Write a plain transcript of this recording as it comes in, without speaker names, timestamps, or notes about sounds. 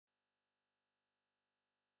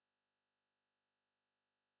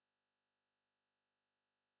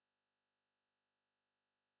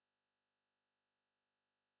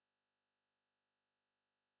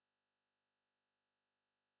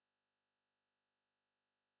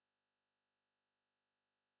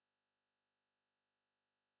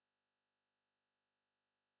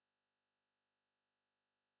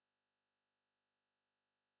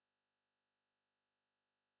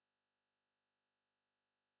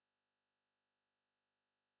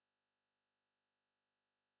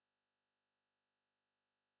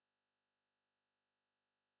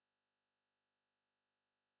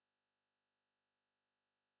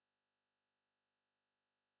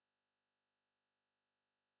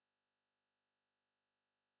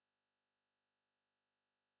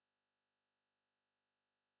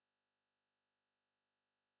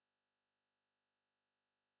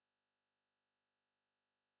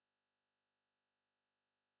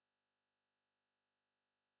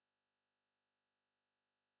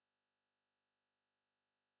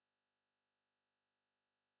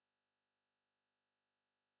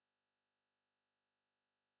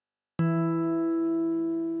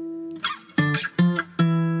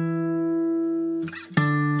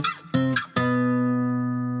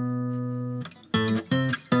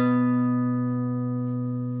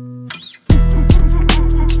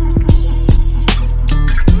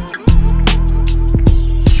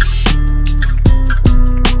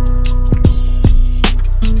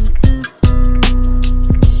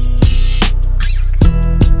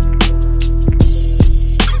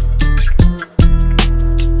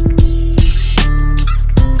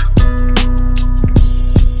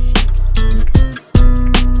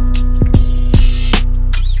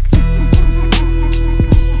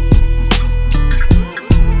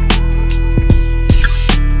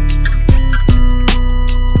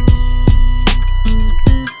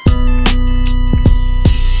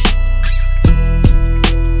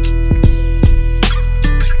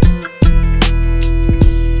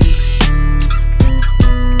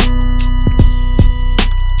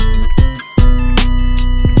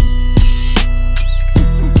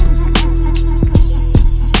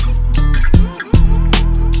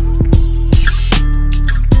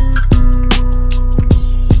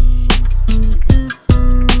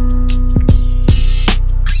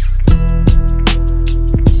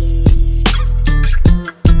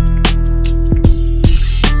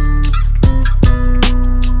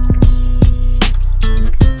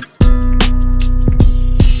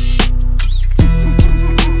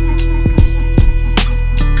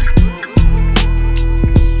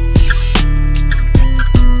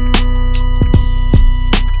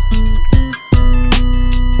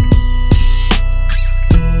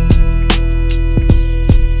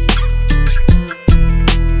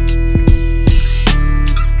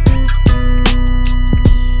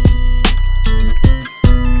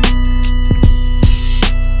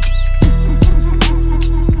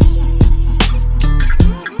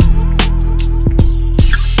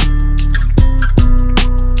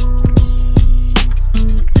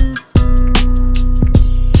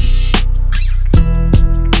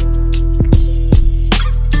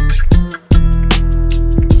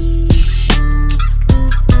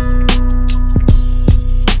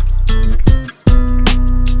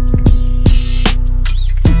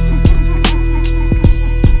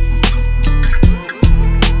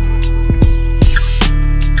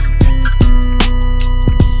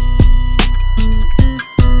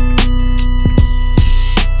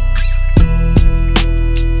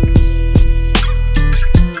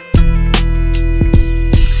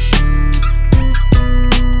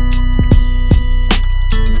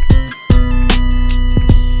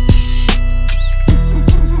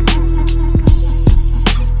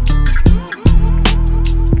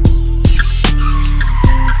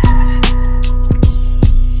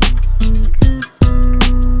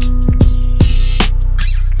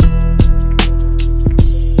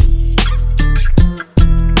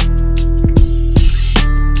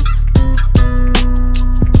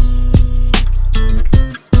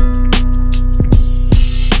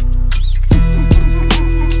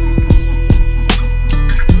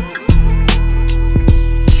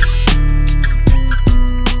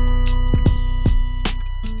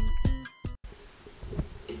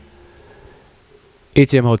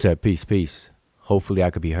It's Imhotep. Peace, peace. Hopefully,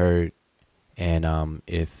 I could be heard. And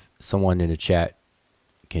if someone in the chat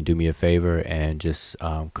can do me a favor and just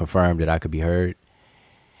confirm that I could be heard,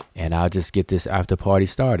 and I'll just get this after party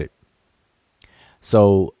started.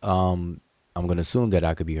 So I'm gonna assume that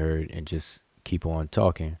I could be heard and just keep on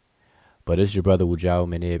talking. But it's your brother Wujao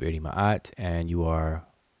Meneb Edi Ma'at, and you are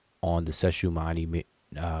on the Sesh Medew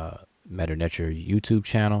Netcher YouTube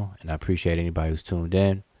channel, and I appreciate anybody who's tuned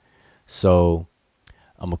in. So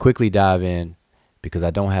I'm gonna quickly dive in because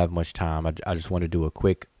I don't have much time. I just want to do a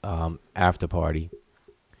quick after party.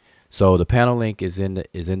 So the panel link is in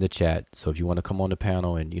the chat. So if you want to come on the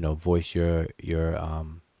panel and voice your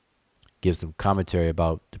give some commentary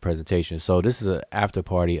about the presentation. So this is an after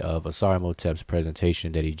party of Asar Imhotep's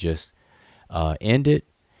presentation that he just ended.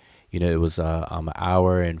 It was an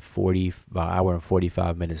hour and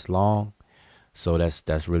 45 minutes long. So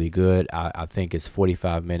that's really good. I think it's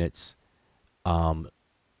 45 minutes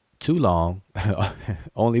too long,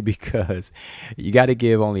 only because you got to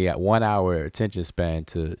give only at 1 hour attention span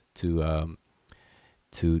to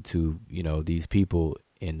these people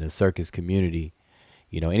in the circus community.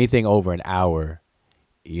 Anything over an hour,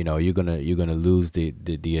 you're gonna lose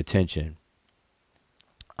the attention.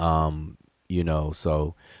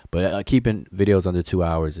 So but keeping videos under 2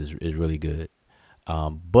 hours is really good.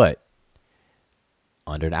 But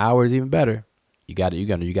under an hour is even better. You got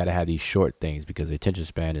to have these short things because the attention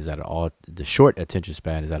span is the short attention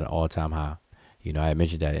span is at an all-time high. I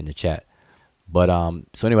mentioned that in the chat. But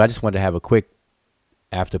so anyway, I just wanted to have a quick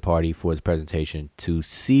after party for his presentation to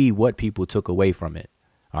see what people took away from it.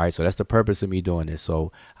 All right, so that's the purpose of me doing this.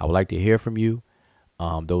 So I would like to hear from you,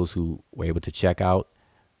 those who were able to check out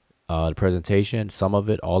the presentation, some of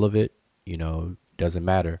it, all of it, doesn't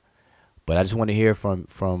matter. But I just want to hear from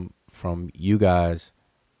you guys.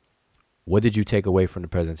 What did you take away from the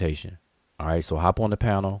presentation? All right, so hop on the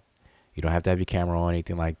panel. You don't have to have your camera on,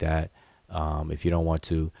 anything like that, if you don't want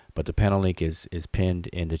to. But the panel link is pinned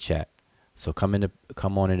in the chat. So come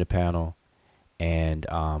on in the panel and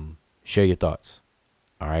share your thoughts.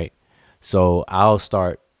 All right. So I'll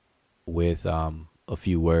start with a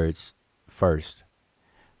few words first,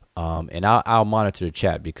 and I'll monitor the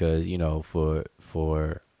chat because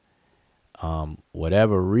for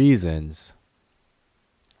whatever reasons.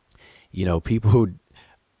 People,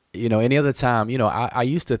 any other time, I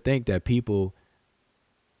used to think that people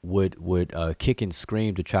would kick and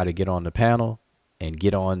scream to try to get on the panel and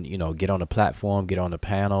get on the platform, get on the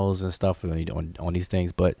panels and stuff on these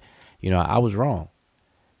things. But, I was wrong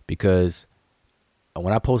because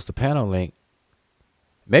when I post the panel link,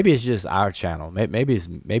 maybe it's just our channel. Maybe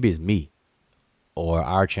it's me or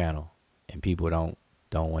our channel and people don't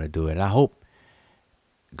want to do it. And I hope,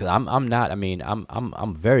 because I'm not, I mean,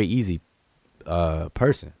 I'm very easy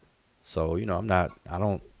person. So, I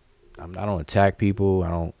don't attack people. I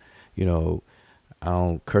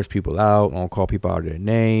don't curse people out. I don't call people out of their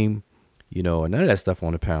name, and none of that stuff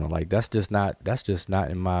on the panel. Like that's just not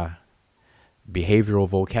in my behavioral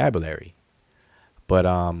vocabulary. But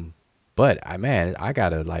I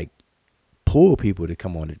gotta like pull people to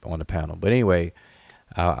come on the panel. But anyway,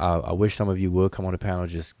 I wish some of you would come on the panel.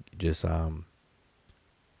 Just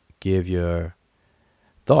give your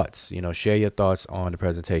thoughts, share your thoughts on the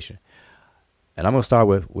presentation. And I'm gonna start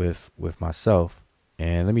with myself,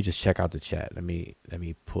 and let me just check out the chat. Let me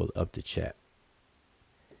pull up the chat.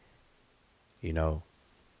 Because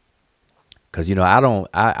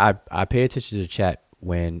I pay attention to the chat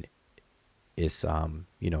when it's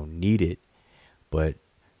needed, but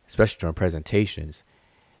especially during presentations.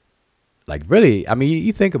 Like really, I mean,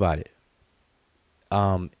 you think about it.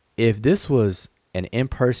 If this was an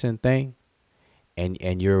in-person thing,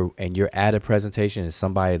 and you're at a presentation and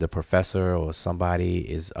somebody, the professor or somebody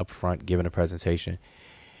is up front giving a presentation,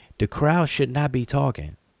 the crowd should not be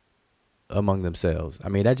talking among themselves. I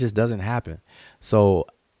mean, that just doesn't happen. So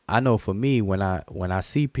I know for me, when I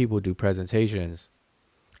see people do presentations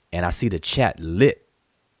and I see the chat lit,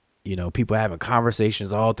 people having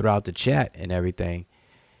conversations all throughout the chat and everything,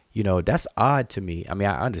 that's odd to me. I mean,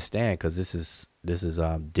 I understand because this is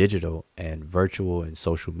digital and virtual and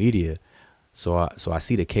social media. So I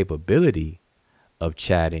see the capability of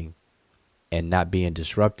chatting and not being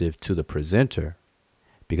disruptive to the presenter,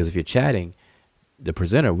 because if you're chatting, the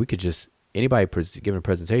presenter, we could just, anybody giving a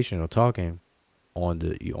presentation or talking on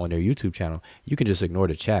their YouTube channel, you can just ignore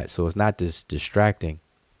the chat. So it's not this distracting.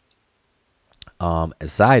 A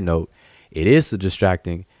side note, it is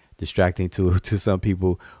distracting to some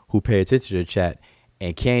people who pay attention to the chat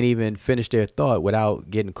and can't even finish their thought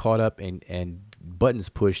without getting caught up and buttons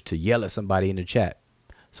pushed to yell at somebody in the chat.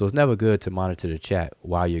 So it's never good to monitor the chat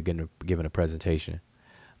while you're giving a presentation.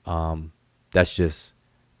 That's just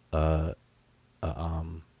a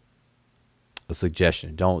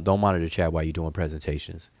suggestion. Don't monitor the chat while you're doing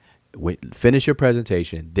presentations. Finish your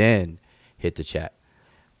presentation, then hit the chat.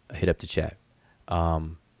 Hit up the chat.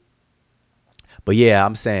 But yeah,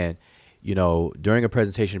 I'm saying, during a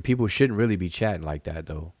presentation, people shouldn't really be chatting like that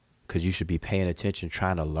though, because you should be paying attention,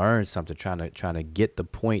 trying to learn something, trying to get the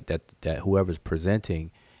point that whoever's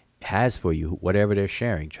presenting has for you, whatever they're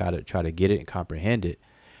sharing. Try to get it and comprehend it.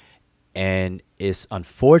 And it's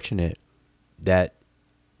unfortunate that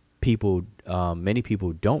many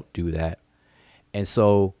people don't do that, and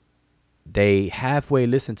so they halfway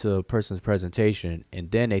listen to a person's presentation,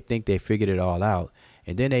 and then they think they figured it all out,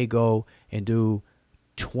 and then they go and do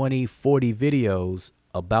 20, 40 videos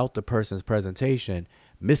about the person's presentation,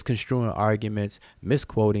 misconstruing arguments,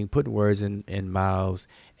 misquoting, putting words in mouths,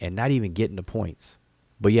 and not even getting the points.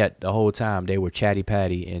 But yet the whole time they were chatty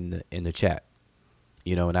patty in the chat,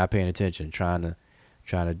 not paying attention, trying to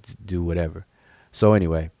do whatever. So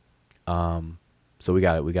anyway, so we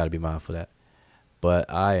got to be mindful of that.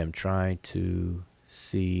 But I am trying to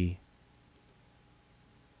see.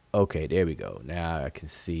 Okay, there we go. Now I can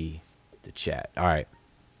see the chat. All right.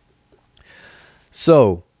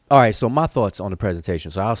 So my thoughts on the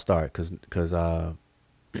presentation. So I'll start because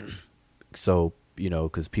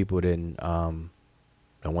people didn't don't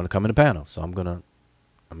want to come in the panel. So I'm gonna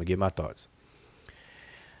give my thoughts.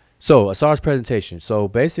 So Asar's presentation. So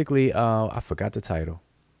basically, I forgot the title.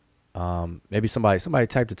 Maybe somebody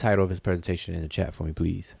type the title of his presentation in the chat for me,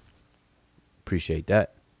 please. Appreciate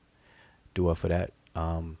that. Do up for that.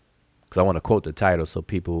 Because I want to quote the title so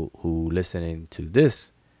people who listening to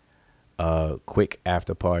this quick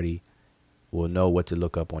after party will know what to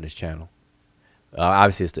look up on his channel.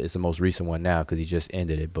 Obviously, it's the most recent one now because he just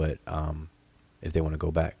ended it. But if they want to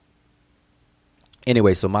go back.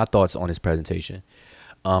 Anyway, so my thoughts on his presentation.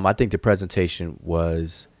 I think the presentation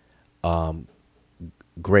was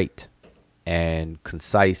great and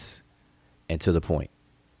concise and to the point.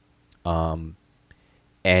 And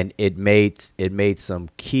it made some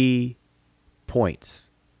key points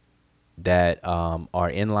that are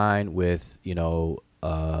in line with,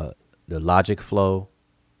 the logic flow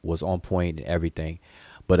was on point and everything.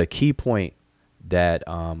 But a key point that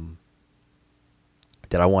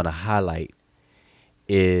that I want to highlight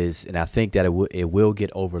is, and I think that it will get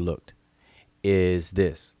overlooked, is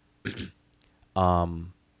this. The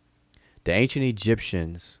ancient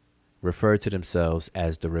Egyptians referred to themselves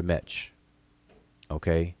as the Remech.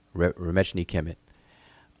 Okay, Remech ni Kemet.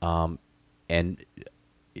 And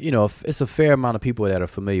it's a fair amount of people that are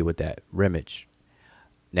familiar with that Remech.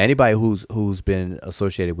 Now, anybody who's been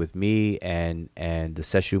associated with me and the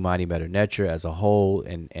Sesh Netcher as a whole,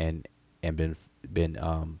 and been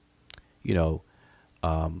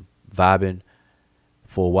vibing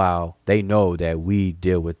for a while, they know that we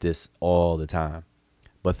deal with this all the time.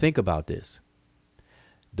 But think about this.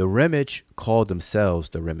 The Remech called themselves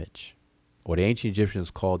the Remech, or the ancient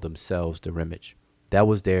Egyptians called themselves the Remech. That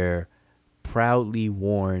was their proudly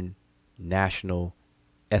worn national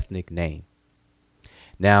ethnic name.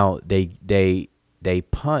 Now they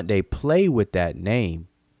play with that name,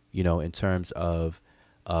 in terms of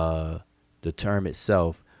the term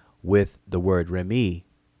itself, with the word Remi,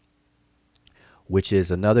 which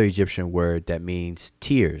is another Egyptian word that means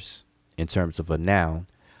tears in terms of a noun,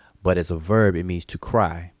 but as a verb it means to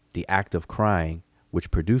cry, the act of crying,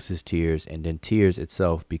 which produces tears, and then tears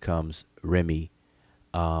itself becomes Remi,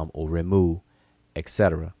 or Remu,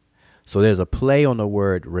 etc. So there's a play on the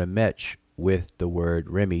word Remech with the word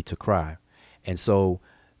Remi, to cry. And so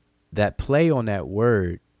that play on that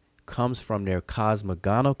word comes from their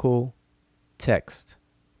cosmogonical text,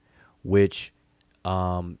 which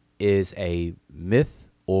is a myth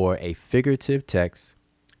or a figurative text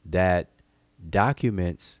that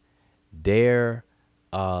documents their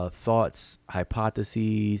thoughts,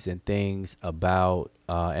 hypotheses, and things about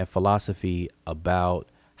and philosophy about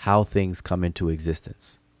how things come into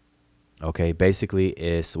existence. Okay, basically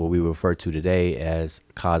it's what we refer to today as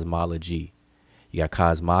cosmology. You got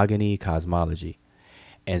cosmogony, cosmology.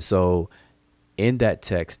 And so in that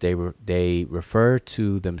text, they refer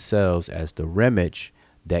to themselves as the Remech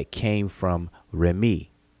that came from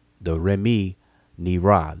Remi, the Remi ni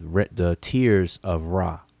Ra, the tears of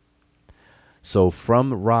Ra. So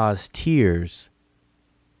from Ra's tears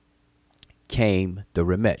came the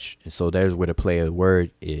Remech. And so there's where the play of the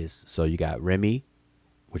word is. So you got Remi,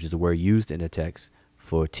 which is the word used in the text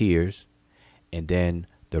for tears, and then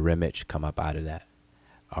the Remech come up out of that.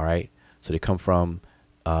 All right. So they come from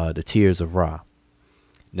the tears of Ra.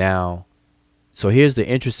 Now, So here's the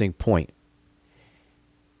interesting point.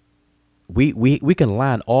 We can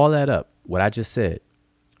line all that up, what I just said.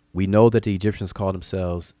 We know that the Egyptians called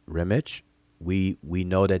themselves Remich. We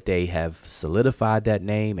know that they have solidified that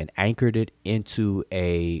name and anchored it into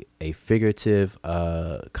a figurative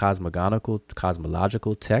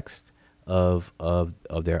cosmological text of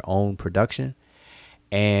their own production.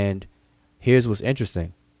 And here's what's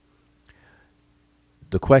interesting.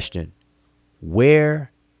 The question,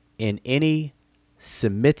 where in any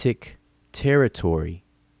Semitic territory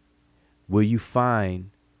will you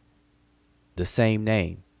find the same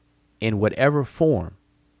name in whatever form?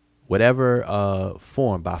 Whatever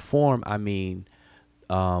form. By form, I mean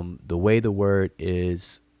the way the word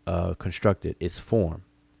is constructed, its form.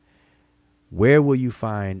 Where will you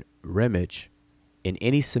find Remich in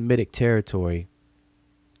any Semitic territory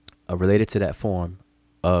related to that form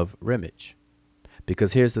of Remich?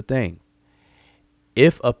 Because here's the thing.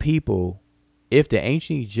 If the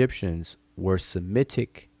ancient Egyptians were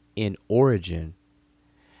Semitic in origin,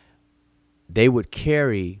 they would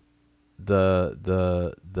carry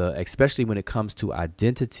the especially when it comes to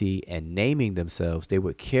identity and naming themselves, they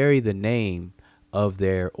would carry the name of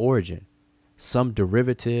their origin, some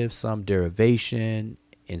derivative, some derivation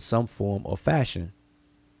in some form or fashion.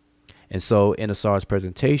 And so in Asar's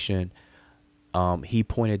presentation, he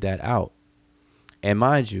pointed that out. And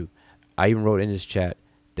mind you, I even wrote in this chat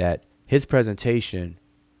that his presentation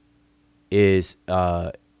is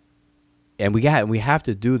and we have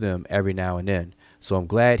to do them every now and then. So I'm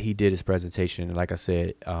glad he did his presentation. And like I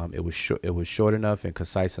said, it was short enough and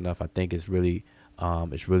concise enough. I think it's really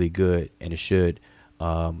good, and it should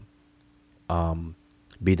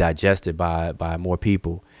be digested by more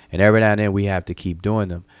people. And every now and then we have to keep doing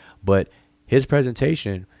them. But his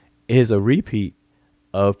presentation is a repeat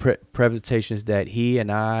of presentations that he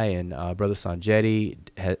and I and Brother Sanjetti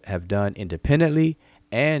have done independently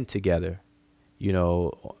and together, you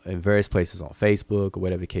know, in various places on Facebook or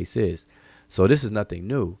whatever the case is. So this is nothing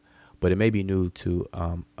new, but it may be new to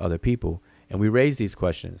other people. And we raise these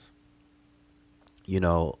questions, you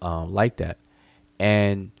know, like that.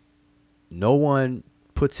 And no one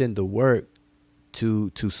puts in the work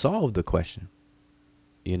to solve the question,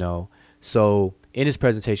 you know. So in his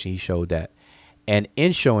presentation, he showed that. And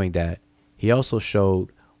in showing that, he also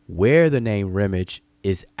showed where the name Remich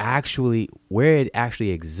is actually, where it actually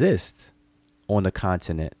exists on the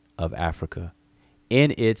continent of Africa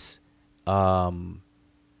in its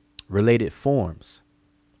related forms.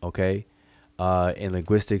 Okay. In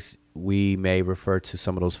linguistics, we may refer to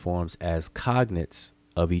some of those forms as cognates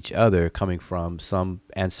of each other, coming from some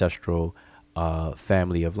ancestral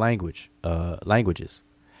family of languages.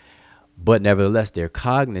 But nevertheless, they're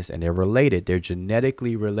cognates and they're related. They're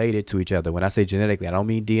genetically related to each other. When I say genetically, I don't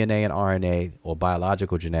mean DNA and RNA or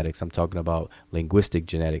biological genetics. I'm talking about linguistic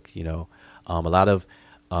genetics. You know, a lot of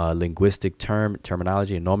linguistic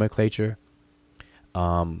terminology and nomenclature.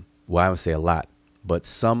 Well, I would say a lot, but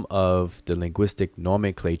some of the linguistic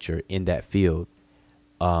nomenclature in that field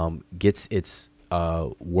gets its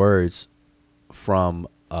words from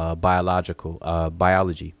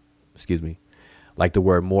biology. Excuse me. Like the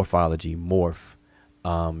word morphology, morph,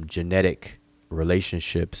 genetic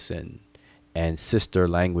relationships and sister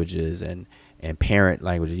languages and parent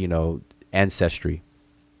languages, you know, ancestry.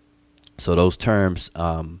 So those terms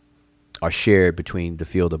are shared between the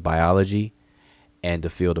field of biology and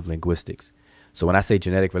the field of linguistics. So when I say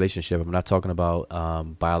genetic relationship, I'm not talking about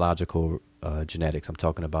biological genetics. I'm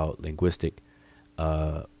talking about linguistic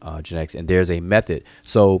genetics. And there's a method.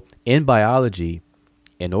 So in biology,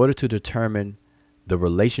 in order to determine the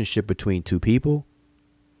relationship between two people,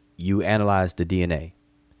 you analyze the DNA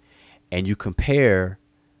and you compare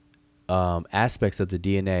aspects of the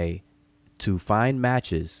DNA to find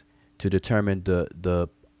matches to determine the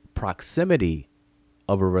proximity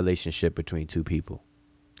of a relationship between two people.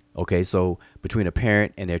 Okay, so between a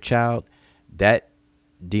parent and their child, that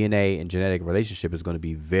DNA and genetic relationship is going to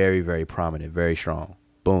be very, very prominent, very strong.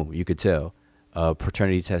 Boom, you could tell.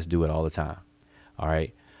 Paternity tests do it all the time. All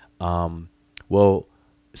right. Well,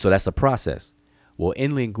 so that's a process. Well,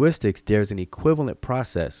 in linguistics, there's an equivalent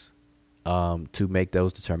process to make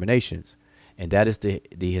those determinations. And that is the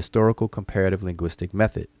historical comparative linguistic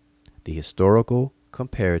method. The historical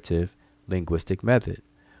comparative linguistic method,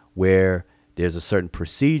 where there's a certain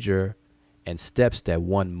procedure and steps that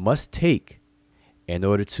one must take in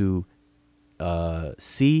order to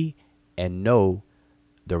see and know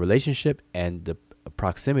the relationship and the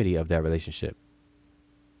proximity of that relationship.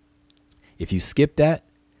 If you skip that,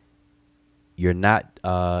 you're not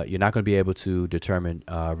going to be able to determine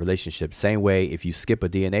relationship. Same way, if you skip a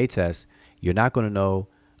DNA test, you're not going to know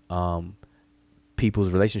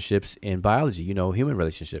people's relationships in biology, human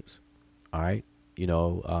relationships. All right.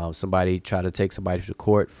 Somebody try to take somebody to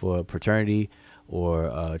court for paternity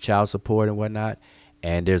or child support and whatnot.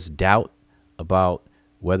 And there's doubt about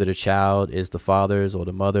whether the child is the father's or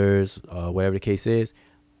the mother's, whatever the case is.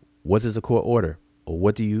 What does the court order? Or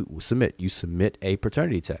what do you submit? You submit a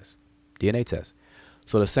paternity test, DNA test.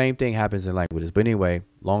 So the same thing happens in languages. But anyway,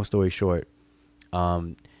 long story short,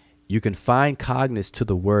 you can find cognates to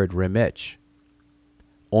the word remech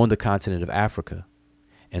on the continent of Africa.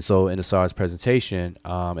 And so in Asar's presentation,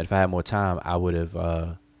 if I had more time, I would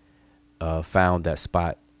have found that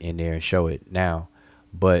spot in there and show it now.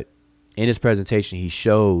 But in his presentation, he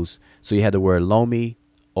shows, so you had the word lomi,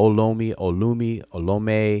 olomi, olumi,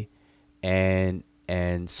 olome,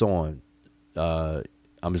 and so on.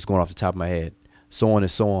 I'm just going off the top of my head. So on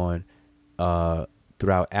and so on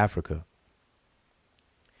throughout Africa.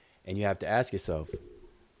 And you have to ask yourself,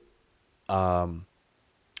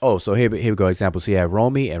 so here we go. Examples. So you have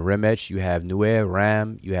Romi and Remech. You have Nuer,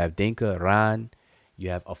 Ram. You have Dinka, Ran. You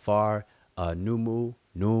have Afar, Numu,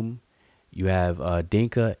 Num. You have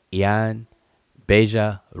Dinka, Ian,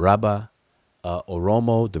 Beja, Raba,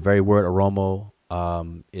 Oromo. The very word Oromo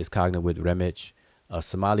is cognate with Remech.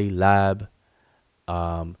 Somali, Lab,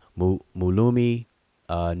 Mulumi,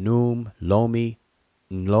 Num, Lomi,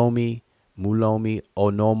 Nlomi, Mulomi,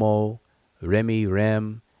 Onomo, Remi,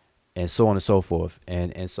 Rem, and so on and so forth.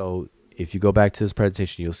 And so if you go back to this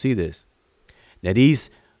presentation, you'll see this. Now these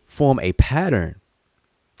form a pattern.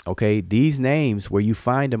 Okay, these names where you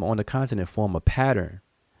find them on the continent form a pattern.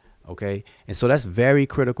 Okay, and so that's very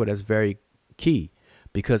critical. That's very key,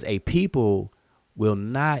 because a people will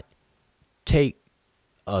not take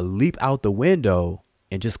a leap out the window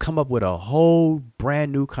and just come up with a whole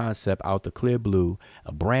brand new concept out the clear blue,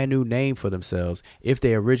 a brand new name for themselves if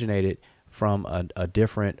they originated from a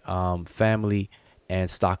different family and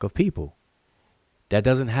stock of people. That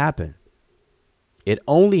doesn't happen. It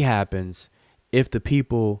only happens if the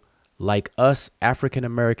people like us, African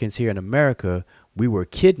Americans here in America, we were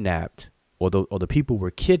kidnapped, or the people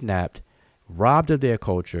were kidnapped, robbed of their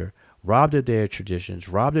culture, robbed of their traditions,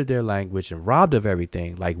 robbed of their language, and robbed of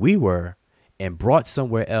everything like we were, and brought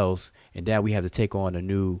somewhere else. And now we have to take on a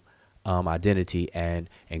new identity and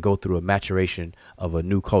go through a maturation of a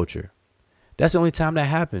new culture. That's the only time that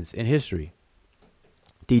happens in history.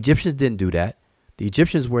 The Egyptians didn't do that. The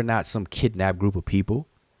Egyptians were not some kidnapped group of people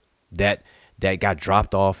that got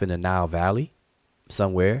dropped off in the Nile Valley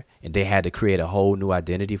somewhere and they had to create a whole new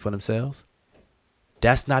identity for themselves.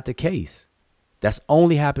 That's not the case. That's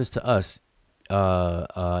only happens to us.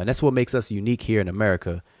 And that's what makes us unique here in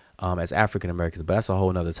America as African Americans. But that's a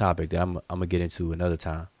whole nother topic that I'm going to get into another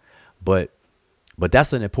time. But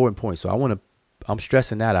that's an important point. So I'm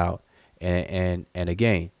stressing that out. And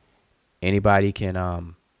again, anybody can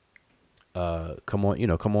come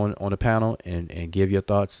on the panel and give your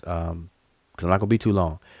thoughts, because I'm not gonna be too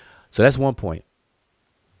long. So that's one point.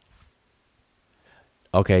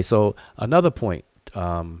 Okay, so another point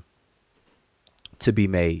to be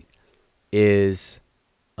made is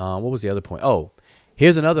what was the other point? Oh,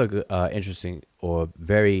 here's another interesting or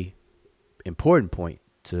very important point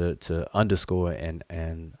to underscore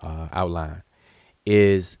and outline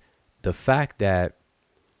is the fact that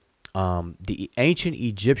the ancient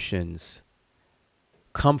Egyptians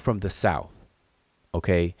come from the south.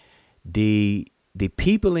 Okay, the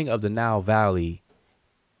peopling of the Nile Valley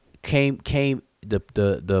came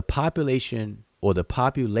the population or the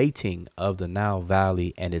populating of the Nile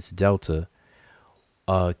Valley and its delta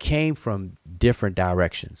came from different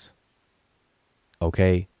directions.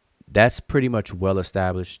 Okay, that's pretty much well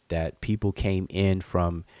established that people came in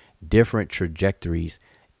from different trajectories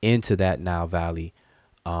into that Nile Valley,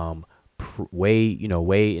 way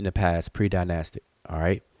in the past, pre-dynastic. All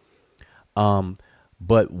right.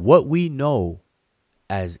 But what we know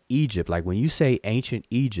as Egypt, like when you say ancient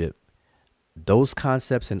Egypt, those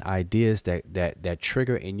concepts and ideas that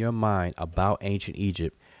trigger in your mind about ancient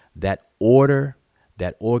Egypt, that order,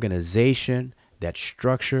 that organization, that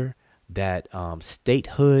structure, that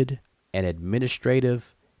statehood and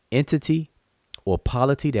administrative entity or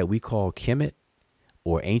polity that we call Kemet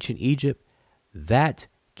or ancient Egypt, that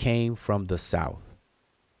came from the south.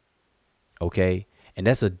 Okay, and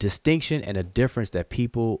that's a distinction and a difference that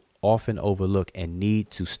people often overlook and need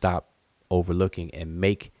to stop overlooking and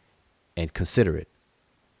make and consider it.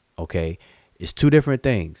 Okay, it's two different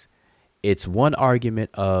things. It's one argument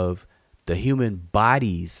of the human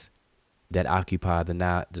bodies that occupy the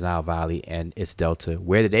Nile Valley and its delta.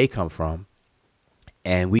 Where did they come from?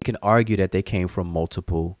 And we can argue that they came from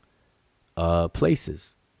multiple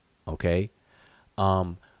places. Okay,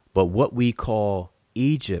 But what we call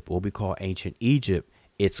Egypt, what we call ancient Egypt,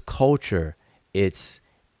 its culture, its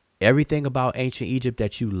everything about ancient Egypt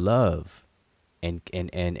that you love and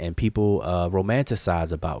people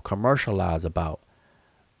romanticize about, commercialize about,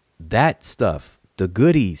 that stuff, the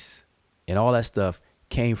goodies and all that stuff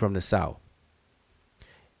came from the South.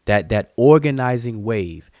 That organizing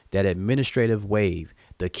wave, that administrative wave,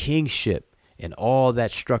 the kingship and all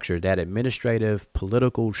that structure, that administrative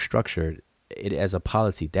political structure, it as a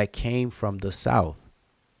polity, that came from the South.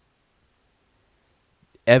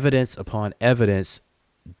 Evidence upon evidence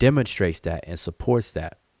demonstrates that and supports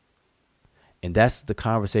that. And that's the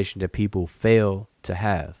conversation that people fail to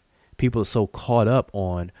have. People are so caught up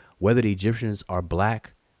on whether the Egyptians are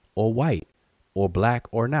black or white or black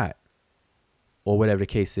or not, or whatever the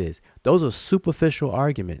case is. Those are superficial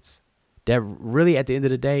arguments that really, at the end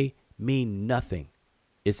of the day, mean nothing.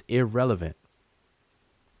 It's irrelevant.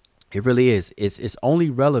 It really is. It's only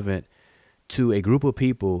relevant to a group of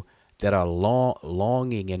people that are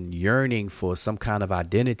longing and yearning for some kind of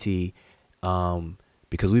identity,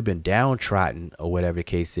 because we've been downtrodden or whatever the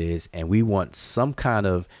case is, and we want some kind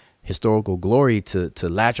of historical glory to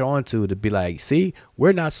latch on to be like, see,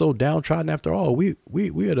 we're not so downtrodden after all. We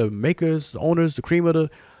are the makers, the owners, the cream of the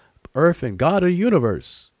earth and God of the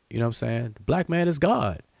universe. You know what I'm saying? The black man is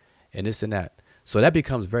God and this and that. So that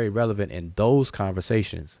becomes very relevant in those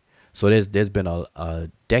conversations. So there's been a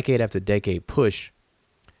decade after decade push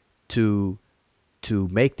to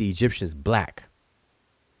make the Egyptians black.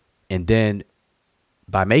 And then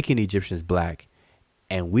by making the Egyptians black,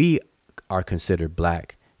 and we are considered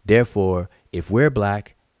black, therefore, if we're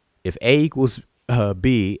black, if A equals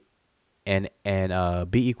B and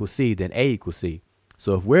B equals C, then A equals C.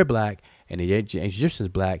 So if we're black and the Egyptians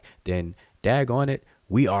black, then daggone it,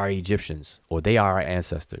 we are Egyptians, or they are our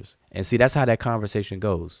ancestors. And see, that's how that conversation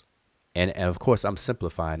goes. And of course, I'm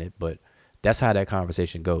simplifying it, but that's how that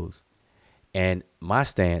conversation goes. And my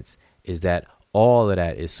stance is that all of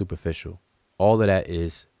that is superficial. All of that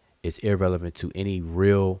is irrelevant to any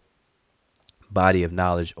real body of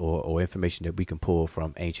knowledge or information that we can pull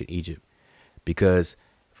from ancient Egypt. Because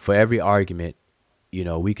for every argument,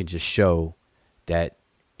 we can just show that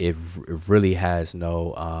it really has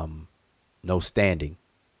no standing.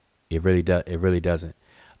 It really doesn't.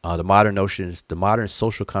 The modern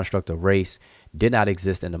social construct of race did not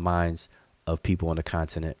exist in the minds of people on the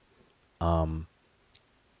continent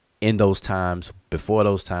in those times, before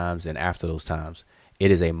those times, and after those times.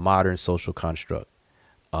 It is a modern social construct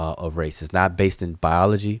of race. It's not based in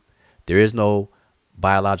biology. There is no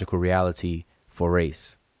biological reality for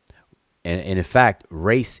race. And in fact,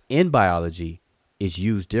 race in biology is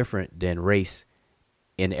used different than race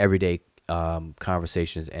in everyday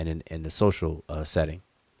conversations and in the social setting.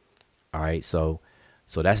 All right, so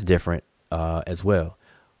that's different as well.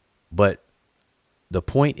 But the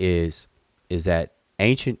point is that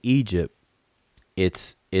ancient Egypt,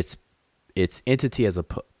 its entity as a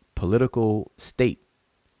political state,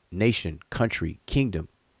 nation, country, kingdom,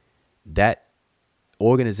 that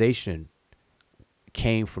organization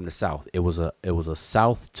came from the South. It was a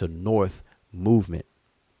south to north movement.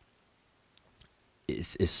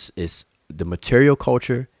 It's the material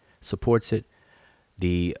culture supports it.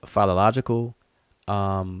 The philological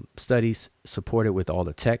studies support it with all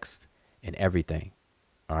the text and everything.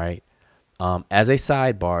 All right. As a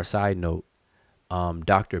side note,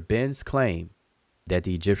 Dr. Ben's claim that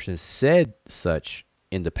the Egyptians said such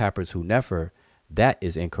in the Papyrus Hu-Nefer, that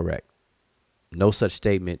is incorrect. No such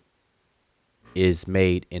statement is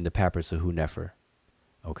made in the Papyrus Hu-Nefer.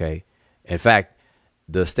 Okay. In fact,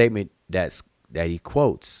 the statement that he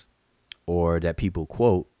quotes, or that people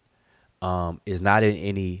quote, is not in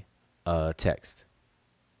any text.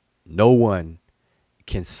 No one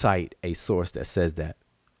can cite a source that says that.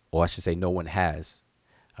 Or I should say no one has.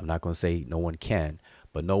 I'm not going to say no one can,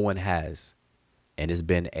 but no one has. And it's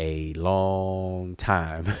been a long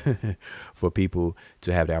time for people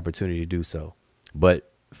to have the opportunity to do so.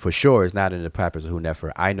 But for sure, it's not in the Papyrus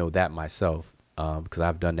Hu-Nefer. I know that myself because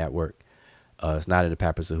I've done that work. It's not in the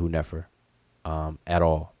Papyrus Hu-Nefer at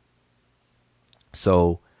all.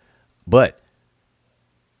 So, but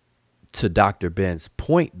to Dr. Ben's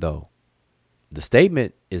point, though, the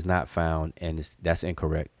statement is not found, and that's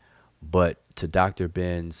incorrect. But to Dr.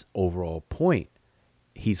 Ben's overall point,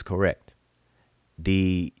 he's correct.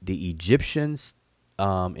 The Egyptians,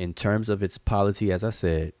 in terms of its polity, as I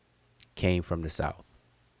said, came from the South.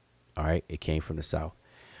 All right, it came from the South,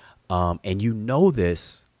 and you know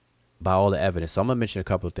this by all the evidence. So I'm gonna mention a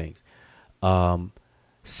couple of things.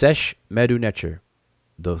 Sesh, Medew, Netcher,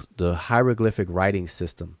 the hieroglyphic writing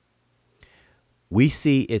system. We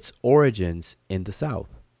see its origins in the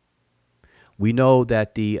South. We know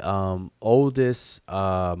that the oldest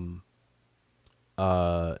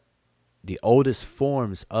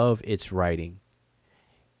forms of its writing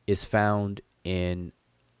is found in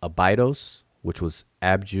Abydos, which was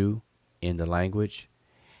Abju in the language,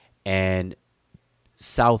 and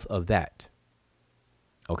south of that,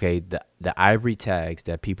 okay, the ivory tags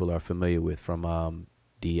that people are familiar with from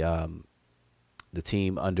the um, the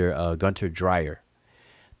team under Gunter Dreyer.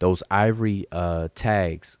 Those ivory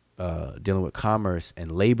tags dealing with commerce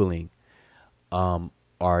and labeling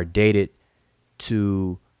are dated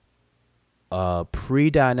to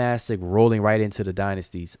pre-dynastic, rolling right into the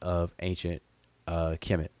dynasties of ancient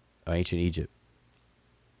Kemet, ancient Egypt.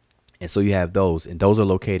 And so you have those, and those are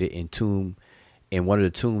located in one of the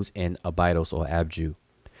tombs in Abydos or Abju.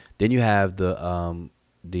 Then you have the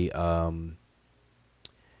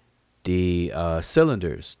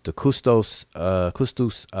cylinders, the custos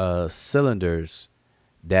cylinders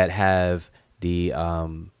that have the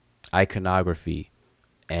iconography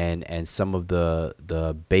and some of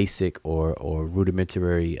the basic or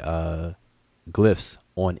rudimentary glyphs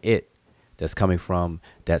on it that's coming from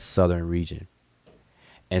that southern region.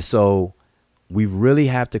 And so we really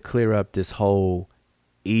have to clear up this whole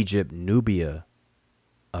Egypt Nubia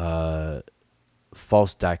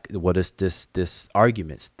what is this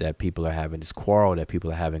arguments that people are having, this quarrel that people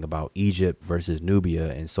are having about Egypt versus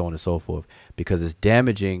Nubia and so on and so forth, because it's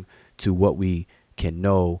damaging to what we can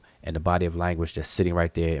know and the body of language that's sitting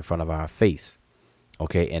right there in front of our face.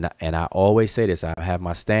 Okay, and I always say this, I have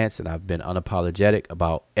my stance and I've been unapologetic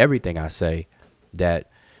about everything I say, that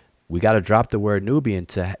we got to drop the word Nubian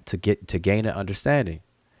to gain an understanding,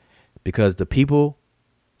 because the people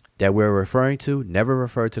that we're referring to never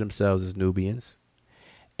referred to themselves as Nubians,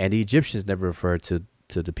 and the Egyptians never referred to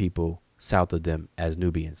the people south of them as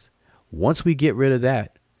Nubians. Once we get rid of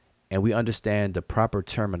that and we understand the proper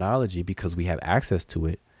terminology because we have access to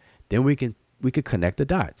it, then we could connect the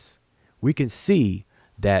dots. We can see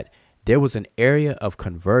that there was an area of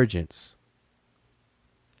convergence,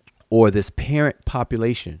 or this parent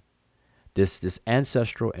population, this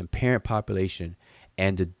ancestral and parent population,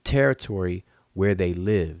 and the territory where they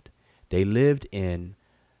lived. They lived in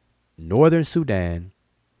northern Sudan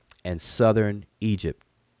and southern Egypt.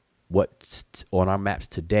 What on our maps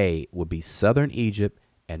today would be southern Egypt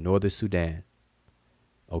and northern Sudan.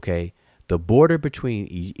 Okay, the border between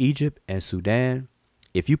Egypt and Sudan,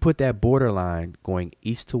 if you put that borderline going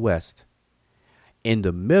east to west, in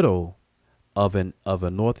the middle of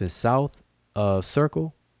a north and south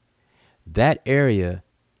circle, that area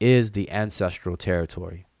is the ancestral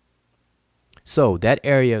territory. So that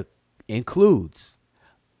area includes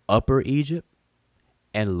Upper Egypt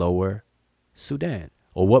and Lower Sudan,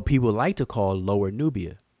 or what people like to call Lower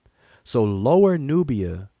Nubia. So Lower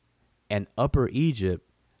Nubia and Upper Egypt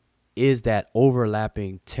is that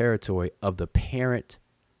overlapping territory of the parent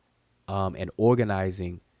and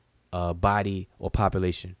organizing body or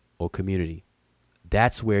population or community.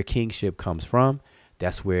 That's where kingship comes from.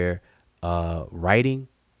 That's where writing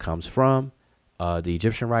comes from. The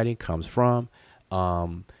Egyptian writing comes from.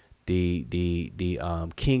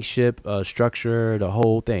 The kingship structure, the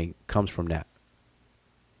whole thing comes from that.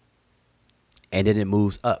 And then it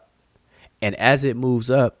moves up. And as it moves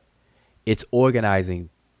up, it's organizing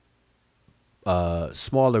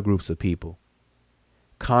smaller groups of people,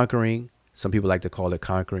 conquering. Some people like to call it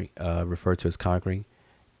conquering, refer to as conquering.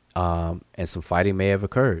 And some fighting may have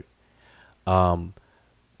occurred.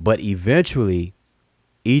 But eventually,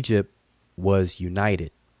 Egypt was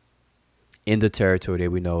united in the territory that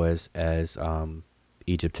we know as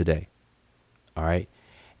Egypt today. All right.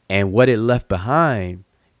 And what it left behind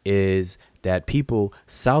is that people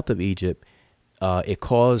south of Egypt, it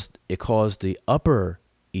caused the Upper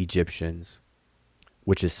Egyptians,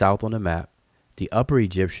 which is south on the map, the Upper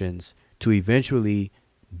Egyptians to eventually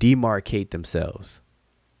demarcate themselves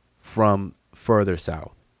from further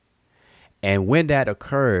south. And when that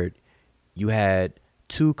occurred, you had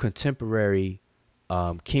two contemporary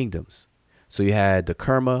kingdoms. So you had the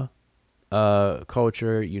Kerma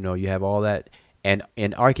culture, you have all that. And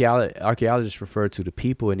archaeologists refer to the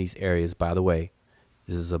people in these areas, by the way.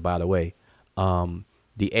 This is a by the way.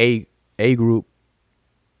 The A group,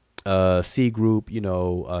 C group,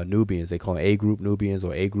 Nubians. They call them A group Nubians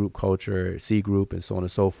or A group culture, C group, and so on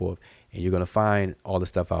and so forth. And you're gonna find all the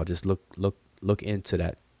stuff out. Just look into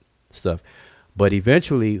that stuff. But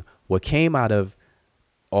eventually, what came out of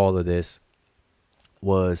all of this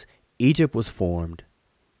was Egypt was formed,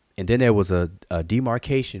 and then there was a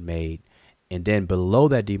demarcation made, and then below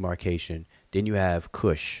that demarcation, then you have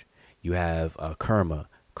Kush, you have Kerma,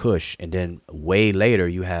 Kush, and then way later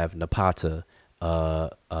you have Napata,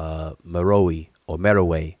 Meroe or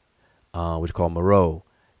Meroe, which is called Meroe,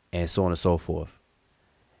 and so on and so forth.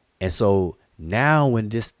 And so now when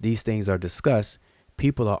these things are discussed,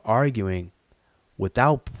 people are arguing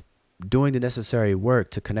without doing the necessary work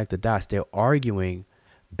to connect the dots. They're arguing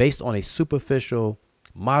based on a superficial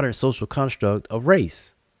modern social construct of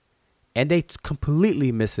race. And they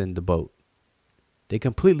completely missing the boat. They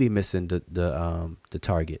completely missing the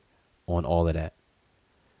target on all of that.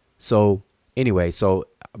 So anyway, so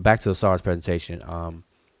back to Asar's presentation.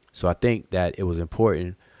 So I think that it was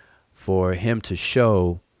important for him to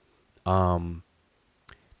show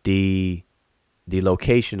the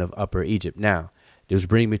location of Upper Egypt. Now, this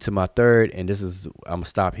brings me to my third, and this is I'm gonna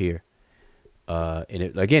stop here.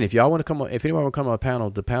 And again, if y'all want to come on, if anyone want to come on a panel,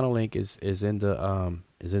 the panel link is in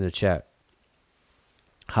the chat.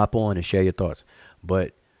 Hop on and share your thoughts.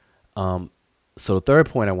 But so the third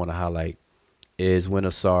point I want to highlight is when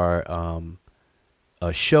Asar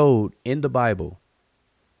showed in the Bible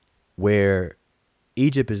where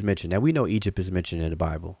Egypt is mentioned. Now we know Egypt is mentioned in the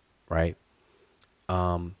Bible, right?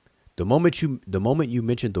 The moment you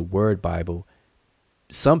mention the word Bible,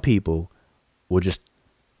 some people will just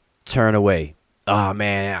turn away. Oh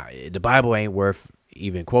man, the Bible ain't worth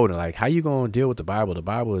even quoting. Like, how you gonna deal with the Bible? The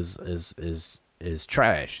Bible is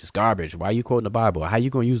trash. It's garbage. Why are you quoting the Bible? How you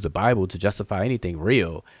gonna use the Bible to justify anything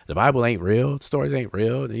real? The Bible ain't real. The stories ain't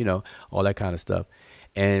real. You know, all that kind of stuff.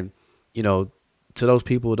 And you know, to those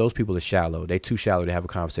people are shallow. They too shallow to have a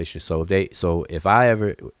conversation. So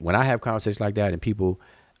when I have conversations like that and people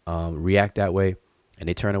react that way and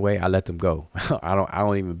they turn away, I let them go. I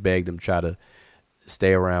don't even beg them to try to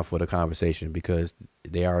stay around for the conversation because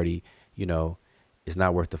they already, you know, it's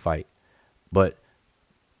not worth the fight. But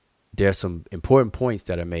there's some important points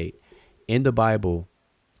that are made in the Bible.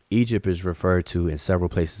 Egypt is referred to in several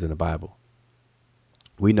places in the Bible.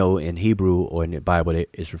 We know in Hebrew or in the Bible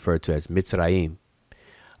it's referred to as Mitzrayim,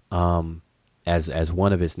 as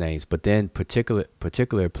one of its names. But then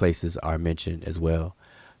particular places are mentioned as well.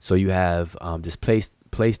 So you have this place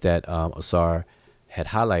that Asar had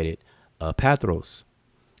highlighted, Pathros,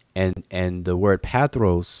 and the word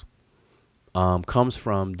Pathros comes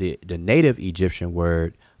from the native Egyptian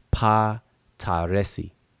word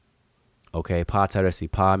Pa-taresi. Okay,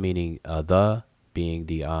 Pa-taresi, Pa meaning the, being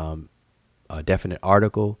the definite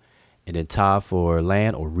article, and then Ta for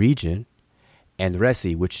land or region, and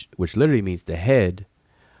Resi, which literally means the head,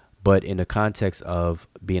 but in the context of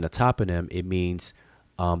being a toponym, it means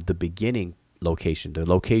the beginning location, the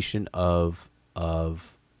location of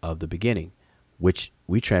the beginning, which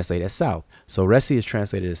we translate as south. So Resi is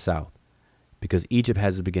translated as south because Egypt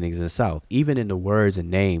has the beginnings in the south. Even in the words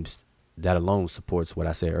and names, that alone supports what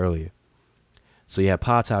I said earlier. So you have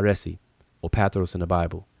Pa-taresi or Pathros in the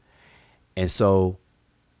Bible. And so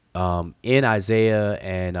in Isaiah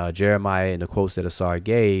and Jeremiah and the quotes that Asar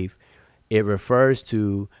gave, it refers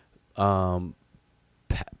to Pathros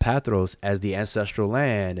as the ancestral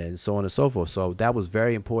land and so on and so forth. So that was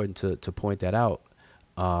very important to point that out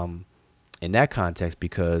in that context,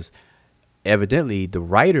 because evidently the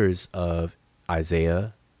writers of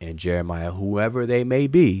Isaiah and Jeremiah, whoever they may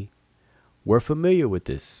be, were familiar with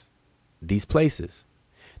these places.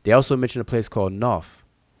 They also mentioned a place called Noph,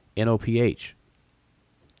 N-O-P-H,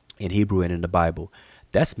 in Hebrew and in the Bible.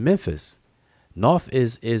 That's Memphis. Noph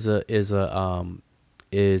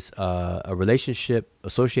is a relationship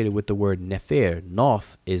associated with the word Nefer.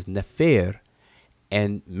 Noph is Nefer,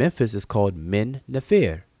 and Memphis is called Min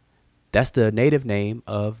Nefer. That's the native name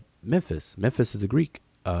of Memphis. Memphis is the Greek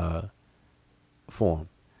form,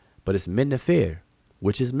 but it's Min Nefer,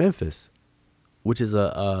 which is Memphis, which is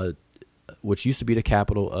which used to be the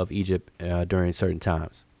capital of Egypt during certain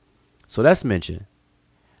times. So that's mentioned.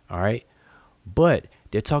 All right. But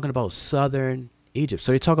they're talking about southern Egypt.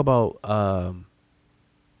 So they talk about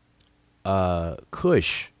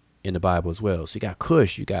Cush in the Bible as well. So you got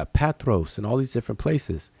Cush, you got Pathros, and all these different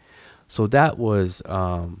places. So that was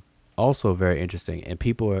also very interesting. And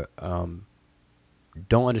people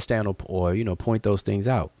don't understand or point those things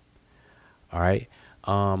out. All right.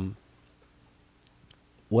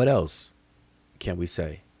 What else can we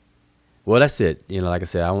say? Well, that's it. Like I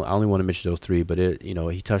said, I only want to mention those three, but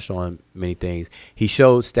he touched on many things. He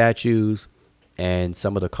showed statues and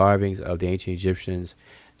some of the carvings of the ancient Egyptians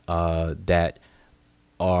that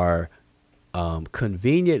are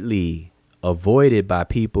conveniently avoided by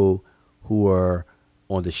people who are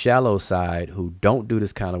on the shallow side, who don't do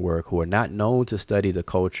this kind of work, who are not known to study the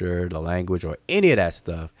culture, the language, or any of that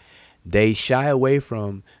stuff. They shy away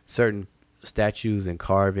from certain statues and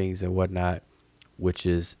carvings and whatnot, which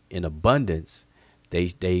is in abundance.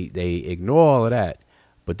 They ignore all of that,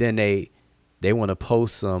 but then they they want to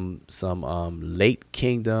post some late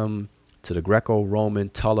kingdom to the Greco-Roman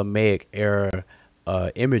Ptolemaic era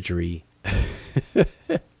imagery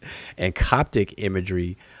and Coptic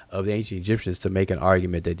imagery of the ancient Egyptians to make an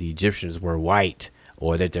argument that the Egyptians were white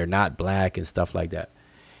or that they're not black and stuff like that.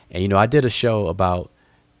 And, you know, I did a show about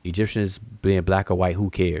Egyptians being black or white, who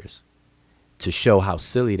cares? To show how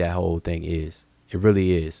silly that whole thing is. It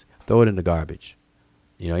really is. Throw it in the garbage.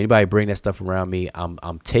 You know, anybody bring that stuff around me,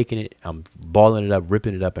 I'm taking it, I'm balling it up,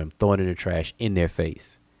 ripping it up, and I'm throwing it in the trash in their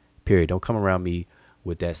face. Period. Don't come around me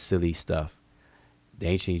with that silly stuff. The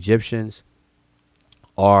ancient Egyptians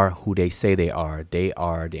are who they say they are. They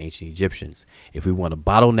are the ancient Egyptians. If we want to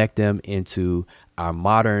bottleneck them into our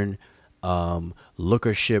modern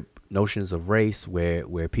lookership notions of race,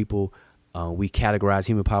 where people we categorize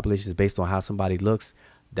human populations based on how somebody looks,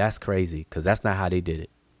 that's crazy, because that's not how they did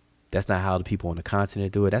it. That's not how the people on the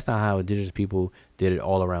continent do it. That's not how indigenous people did it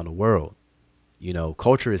all around the world. You know,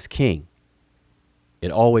 culture is king. It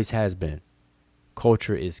always has been.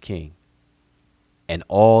 Culture is king. And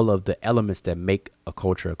all of the elements that make a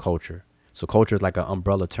culture a culture. So culture is like an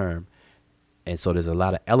umbrella term. And so there's a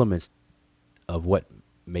lot of elements of what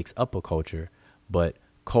makes up a culture. But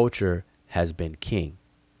culture has been king.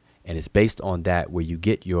 And it's based on that where you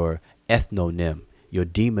get your ethnonym, your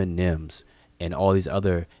demonyms, and all these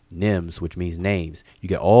other nyms, which means names. You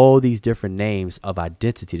get all these different names of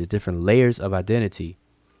identity. There's different layers of identity.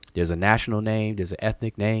 There's a national name, there's an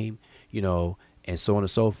ethnic name, you know, and so on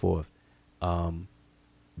and so forth.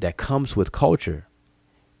 That comes with culture.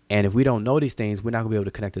 And if we don't know these things, we're not gonna be able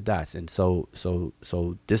to connect the dots. And so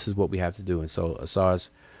this is what we have to do. And so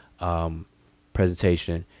Asar's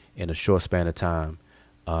presentation in a short span of time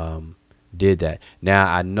did that.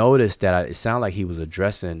 Now I noticed that it sounded like he was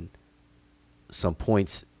addressing some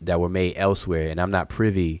points that were made elsewhere, and I'm not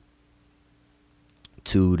privy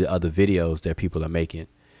to the other videos that people are making.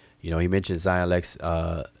 You know, he mentioned Zion Lex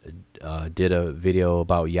did a video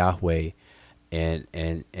about Yahweh, and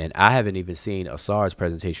I haven't even seen Asar's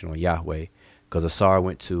presentation on Yahweh, because Asar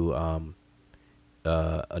went to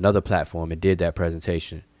another platform and did that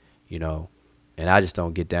presentation, you know, and I just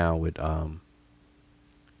don't get down with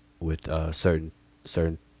certain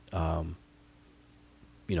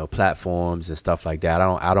you know, platforms and stuff like that.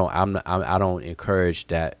 I don't encourage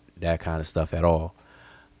that kind of stuff at all,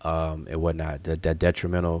 and whatnot. That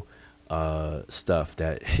detrimental stuff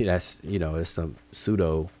that's, you know, it's some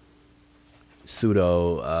pseudo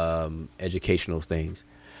educational things.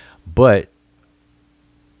 But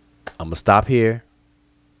I'm gonna stop here,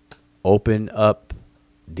 open up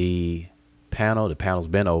the panel. The panel's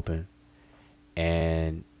been open,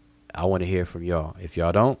 and I want to hear from y'all. If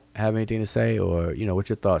y'all don't have anything to say, or, you know, what's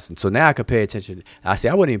your thoughts? And so now I can pay attention. I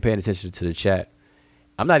wasn't even paying attention to the chat.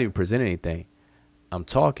 I'm not even presenting anything. I'm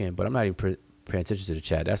talking, but I'm not even paying attention to the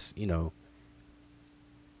chat. That's, you know,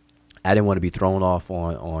 I didn't want to be thrown off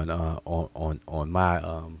on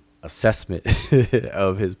my assessment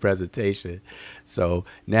of his presentation. So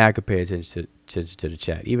now I can pay attention to the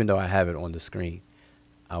chat, even though I have it on the screen.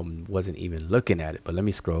 I wasn't even looking at it, but let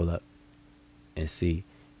me scroll up and see.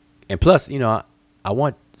 And plus, you know, I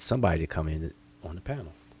want somebody to come in on the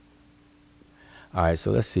panel. All right,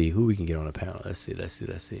 so let's see who we can get on the panel. Let's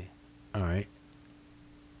see. All right.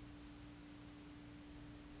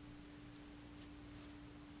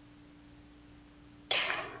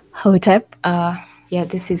 Hotep. Yeah,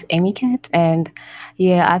 this is Amy Cat, and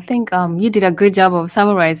yeah, I think you did a good job of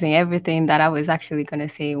summarizing everything that I was actually gonna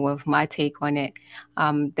say with my take on it.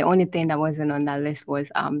 The only thing that wasn't on that list was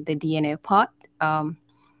the DNA part,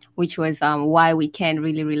 which was why we can't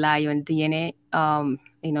really rely on DNA.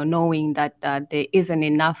 You know, knowing that there isn't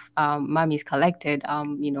enough mummies collected,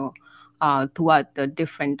 you know, throughout the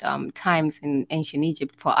different times in ancient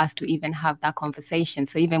Egypt for us to even have that conversation.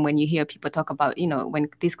 So even when you hear people talk about, you know, when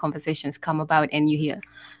these conversations come about and you hear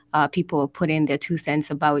people put in their 2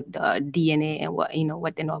 cents about DNA and what, you know,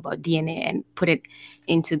 what they know about DNA, and put it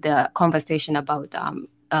into the conversation about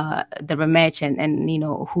the rematch and, you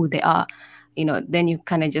know, who they are, you know, then you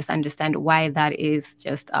kind of just understand why that is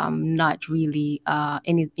just not really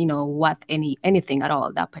any, you know, what anything at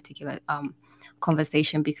all, that particular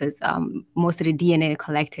conversation, because most of the DNA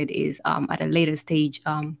collected is at a later stage,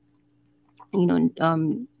 you know,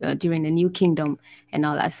 during the New Kingdom and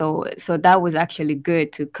all that. So that was actually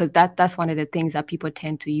good too, because that's one of the things that people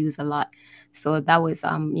tend to use a lot. So that was,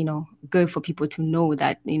 you know, good for people to know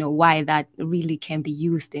that, you know, why that really can be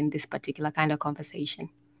used in this particular kind of conversation.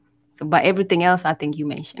 So, but everything else, I think you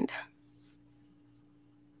mentioned.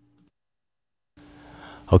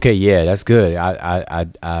 Okay, yeah, that's good. I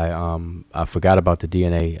forgot about the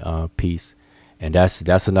DNA piece, and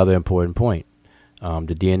that's another important point.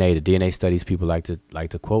 The DNA studies people like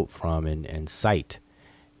to quote from and cite.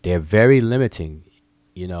 They're very limiting,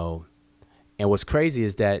 you know. And what's crazy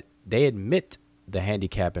is that they admit the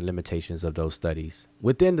handicap and limitations of those studies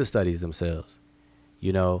within the studies themselves.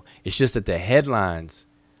 It's just that the headlines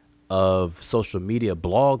of social media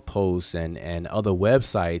blog posts and other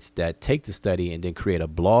websites that take the study and then create a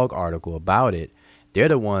blog article about it, they're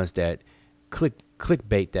the ones that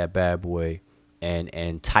clickbait that bad boy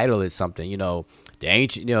and title it something. The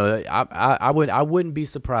ancient. I wouldn't be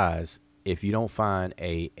surprised if you don't find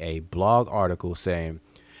a blog article saying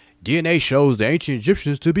DNA shows the ancient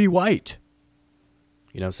Egyptians to be white.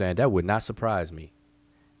 You know what I'm saying? That would not surprise me.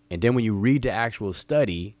 And then when you read the actual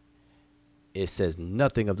study, it says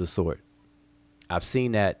nothing of the sort. I've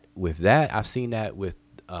seen that with that. I've seen that with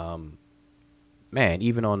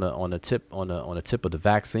even on the tip of the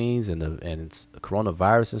vaccines and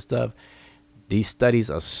coronavirus and stuff. These studies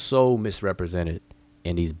are so misrepresented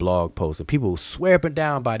in these blog posts, and people swear up and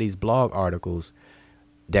down by these blog articles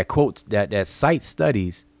that quotes that cite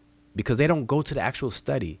studies because they don't go to the actual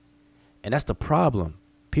study. And that's the problem.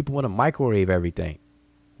 People want to microwave everything.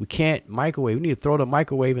 We can't microwave. We need to throw the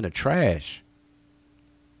microwave in the trash.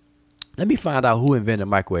 Let me find out who invented the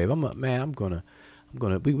microwave. We're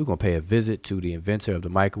gonna pay a visit to the inventor of the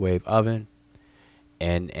microwave oven,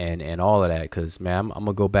 and all of that. Cause man, I'm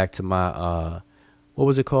gonna go back to my what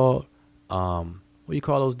was it called? What do you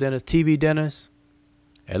call those dinners? TV dinners.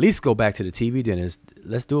 At least go back to the TV dinners.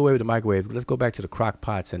 Let's do away with the microwave. Let's go back to the crock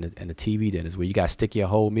pots and the TV dinners where you got to stick your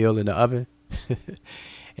whole meal in the oven.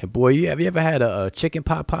 And boy, have you ever had a chicken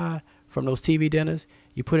pot pie from those TV dinners?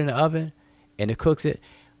 You put it in the oven and it cooks it.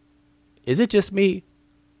 Is it just me,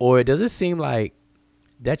 or does it seem like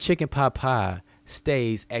that chicken pot pie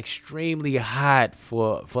stays extremely hot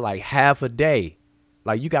for like half a day?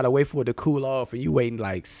 Like you gotta wait for it to cool off, and you waiting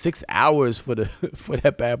like 6 hours for for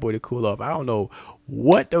that bad boy to cool off. I don't know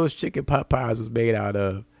what those chicken pot pies was made out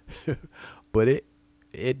of, but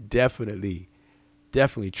it definitely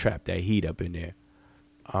trapped that heat up in there.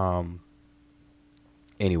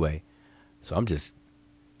 Anyway, so I'm just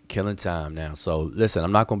killing time now. So listen,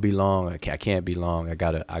 I'm not gonna be long. I can't be long. I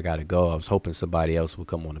gotta go. I was hoping somebody else would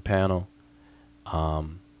come on the panel.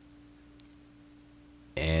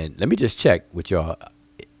 And let me just check with y'all.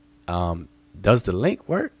 Does the link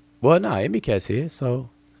work? Well, no, Emicat's here, so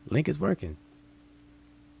link is working.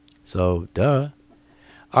 So duh.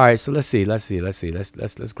 All right, so let's see. Let's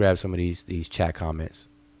grab some of these chat comments.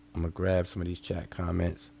 I'm gonna grab some of these chat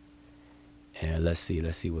comments, and let's see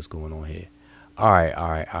what's going on here. All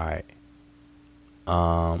right.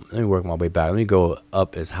 Let me work my way back. Let me go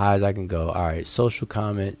up as high as I can go. All right, social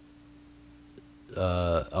comment.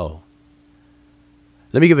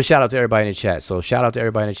 Let me give a shout out to everybody in the chat. So shout out to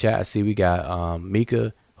everybody in the chat. I see we got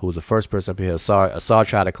Mika, who was the first person up here. Asar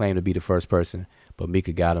tried to claim to be the first person, but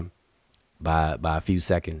Mika got him by a few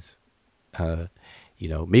seconds.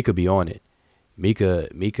 Mika be on it. Mika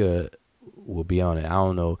will be on it. I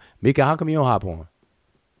don't know. Mika, how come you don't hop on?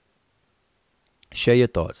 Share your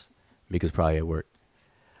thoughts. Mika's probably at work.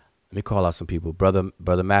 Let me call out some people. Brother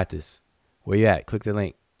Mathis, where you at? Click the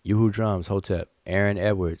link. Yuhu Drums, Hotep. Aaron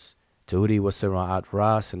Edwards. Tahudi Wasiran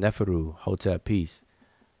Atras and Neferu, Hotep, peace.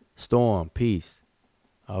 Storm, peace.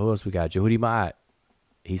 Who else we got? Jehudi Ma'at.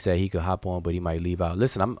 He said he could hop on, but he might leave out.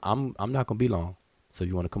 Listen, I'm not gonna be long. So if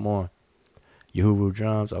you want to come on. Yuhu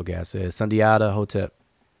Drums. Okay, I said Sundiata, Hotep.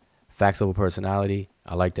 Facts Over Personality.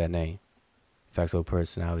 I like that name. Facts Over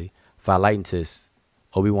Personality. Philitentis.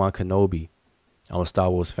 Obi-Wan Kenobi. I'm a Star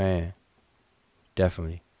Wars fan.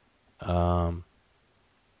 Definitely. Now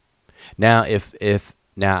they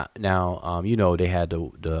had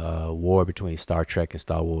the war between Star Trek and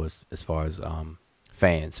Star Wars as far as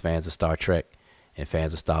fans of Star Trek and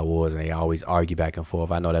fans of Star Wars, and they always argue back and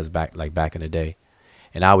forth. I know that's back in the day,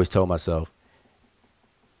 and I always told myself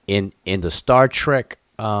in the Star Trek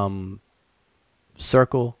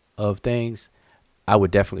circle of things, I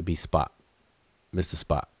would definitely be Spock, Mr.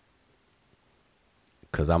 Spock,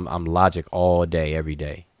 because I'm logic all day, every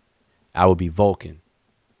day. I would be Vulcan.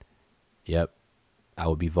 Yep. I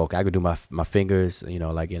would be Vulcan. I could do my fingers,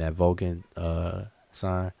 like in that Vulcan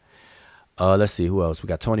sign. Let's see who else. We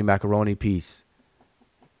got Tony Macaroni, peace.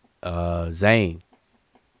 Zane,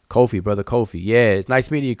 Kofi, brother Kofi. Yeah, it's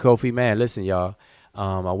nice meeting you, Kofi. Man, listen, y'all.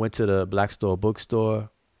 I went to the Black Store bookstore,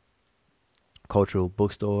 cultural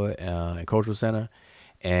bookstore, and cultural center,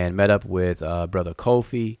 and met up with brother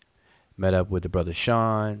Kofi. Met up with the brother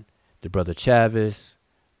Sean, the brother Chavis,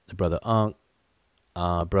 the brother Unk,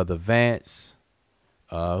 brother Vance.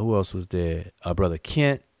 Who else was there? Brother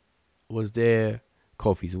Kent was there.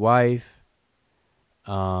 Kofi's wife.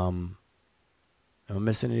 Am I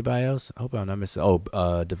missing anybody else? I hope I'm not missing.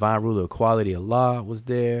 Oh, divine ruler, quality Allah was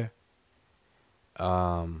there.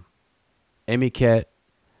 Emiket,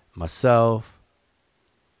 myself,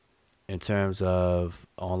 in terms of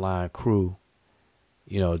online crew,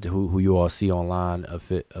 who you all see online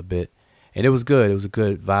a bit, and it was good. It was a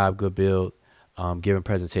good vibe, good build. Giving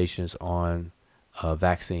presentations on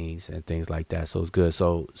vaccines and things like that, so it's good.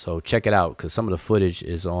 So check it out because some of the footage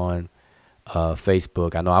is on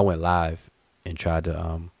Facebook. I know I went live and tried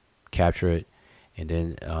to capture it, and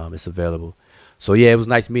then it's available. So yeah, it was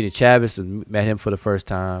nice meeting Chavis. And met him for the first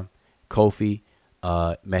time. Kofi,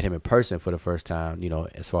 met him in person for the first time.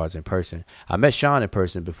 As far as in person, I met Sean in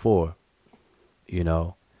person before.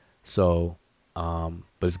 So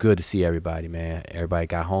but it's good to see everybody, man. Everybody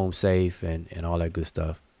got home safe and all that good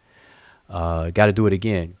stuff. Got to do it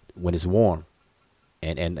again when it's warm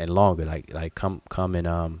and longer. Like come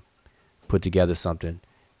and put together something.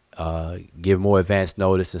 Give more advanced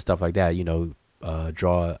notice and stuff like that.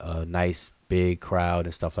 Draw a nice big crowd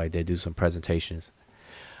and stuff like that. Do some presentations.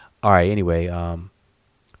 All right. Anyway,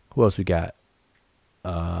 who else we got?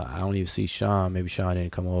 I don't even see Sean. Maybe Sean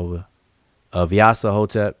didn't come over. Vyasa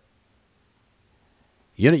Hotep.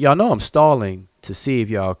 Y'all know I'm stalling to see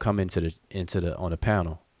if y'all come into the on the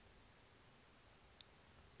panel.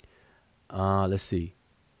 Let's see.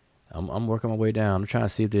 I'm working my way down. I'm trying to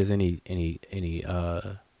see if there's any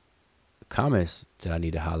comments that I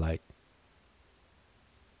need to highlight.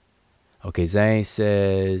 Okay, Zane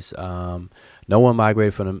says no one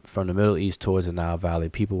migrated from the Middle East towards the Nile Valley.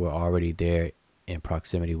 People were already there in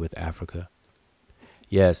proximity with Africa.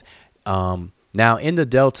 Yes. Now in the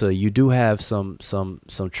Delta, you do have some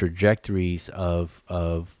trajectories of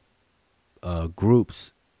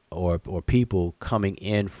groups or people coming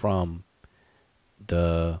in from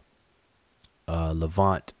the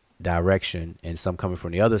Levant direction, and some coming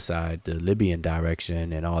from the other side, the Libyan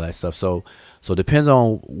direction, and all that stuff. So it depends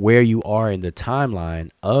on where you are in the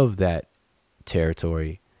timeline of that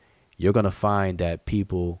territory. You're gonna find that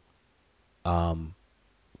people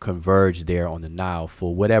converge there on the Nile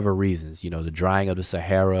for whatever reasons, the drying of the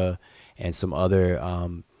Sahara and some other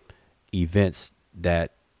events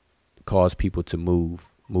that cause people to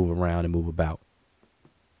move around and move about.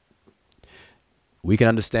 We can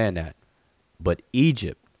understand that. But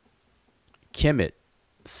Egypt, Kemet,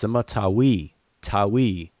 Simatawi,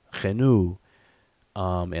 Tawi, Khenu,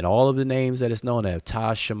 and all of the names that it's known as,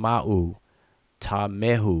 Ta Shema'u, Ta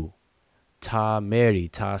Mehu, Ta Meri,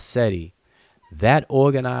 Ta Seti, that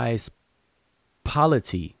organized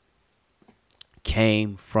polity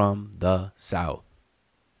came from the south.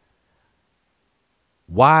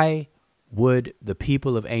 Why would the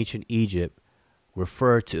people of ancient Egypt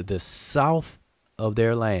refer to the south of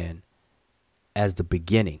their land as the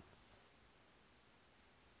beginning?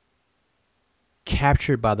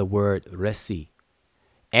 Captured by the word resi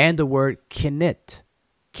and the word kenet,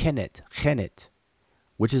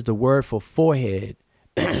 which is the word for forehead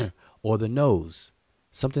or the nose,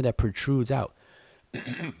 something that protrudes out.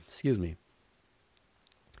 Excuse me.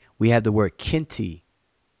 We have the word kinti,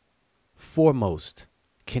 foremost,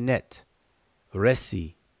 kenet,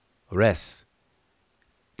 resi, res.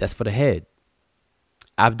 That's for the head.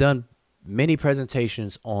 I've done many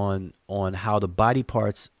presentations on how the body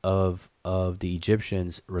parts of the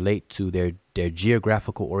Egyptians relate to their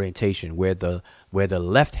geographical orientation, where the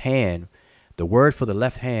left hand, the word for the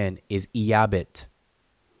left hand is Iyabit.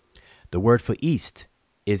 The word for east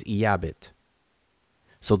is Iyabit.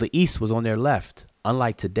 So the east was on their left.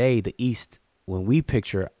 Unlike today, the east, when we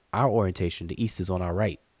picture our orientation, the east is on our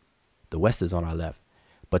right. The west is on our left.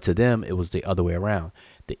 But to them, it was the other way around.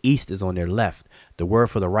 The east is on their left. The word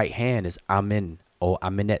for the right hand is Amin or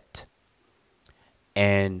Aminet.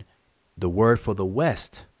 And the word for the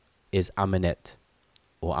west is Aminet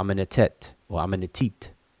or Aminetet or Aminetit.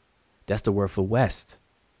 That's the word for west.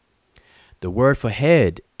 The word for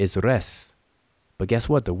head is res. But guess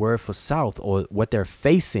what? The word for south, or what they're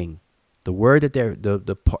facing, the word that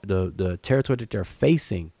the territory that they're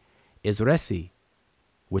facing is resi,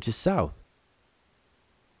 which is south.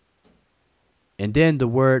 And then the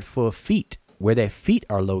word for feet, where their feet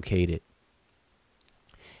are located,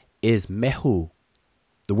 is mehu.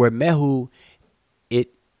 The word mehu,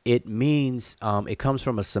 it means it comes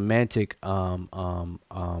from a semantic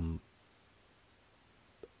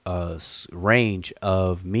range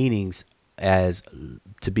of meanings as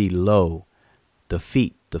to be low, the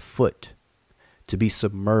feet, the foot, to be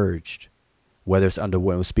submerged, whether it's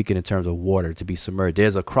underwater. We're speaking in terms of water, to be submerged.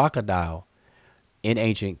 There's a crocodile in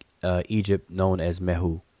ancient Egypt known as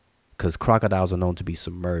Mehu, because crocodiles are known to be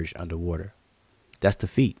submerged underwater. That's the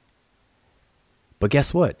feet. But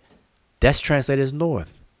guess what? That's translated as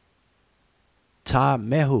north. Ta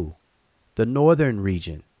Mehu, the northern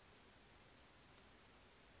region.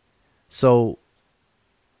 So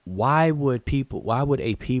why would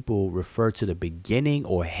a people refer to the beginning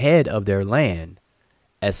or head of their land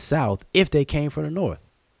as south if they came from the north?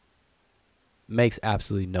 Makes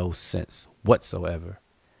absolutely no sense whatsoever.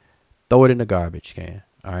 Throw it in the garbage can.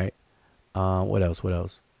 All right. What else? What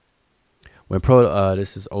else?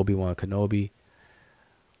 This is Obi-Wan Kenobi.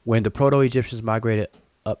 When the Proto-Egyptians migrated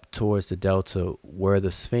up towards the delta where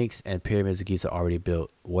the Sphinx and pyramids of Giza are already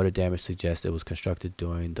built, water damage suggests it was constructed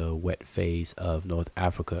during the wet phase of North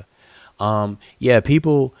Africa. Yeah,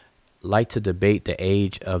 people like to debate the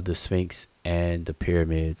age of the Sphinx and the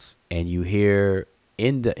pyramids, and you hear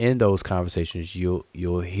in those conversations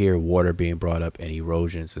you'll hear water being brought up and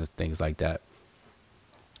erosions and things like that.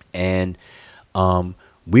 And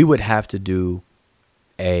we would have to do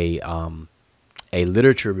a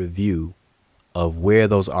literature review of where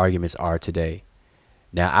those arguments are today.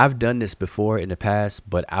 Now, I've done this before in the past,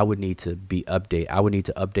 but I would need to I would need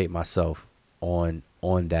to update myself on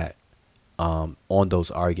that, on those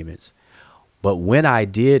arguments. But when I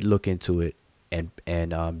did look into it and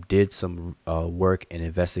did some work and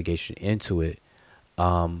investigation into it,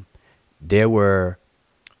 there were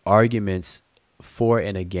arguments for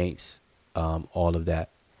and against all of that,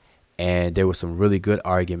 and there were some really good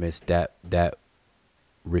arguments that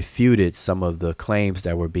refuted some of the claims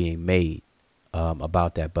that were being made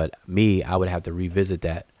about that. But I would have to revisit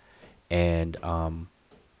that, and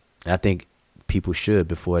I think people should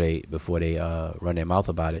before they run their mouth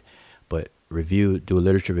about it. But do a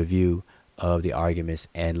literature review of the arguments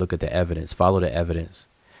and look at the evidence. Follow the evidence.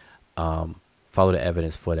 Follow the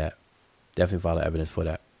evidence for that. Definitely follow evidence for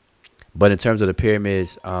that. But in terms of the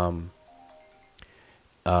pyramids and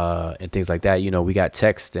things like that, we got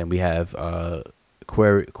text and we have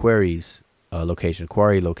quarry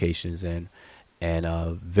locations and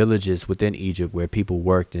villages within Egypt where people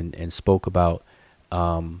worked and spoke about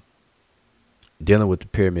dealing with the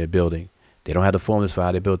pyramid building. They don't have the formulas for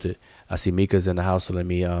how they built it. I see Mika's in the house, so let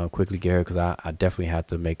me quickly get her because I definitely have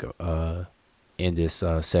to make end this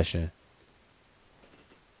session.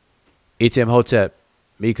 Imhotep,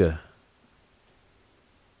 Mika.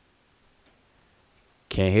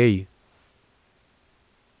 Can't hear you.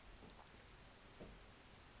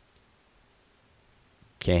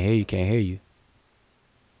 Can't hear you. Can't hear you.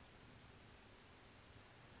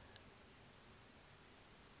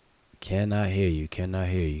 Cannot hear you. Cannot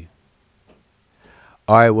hear you.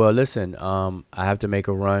 All right. Well, listen. I have to make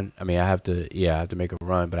a run. I have to make a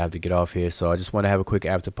run, but I have to get off here. So I just want to have a quick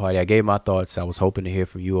after party. I gave my thoughts. I was hoping to hear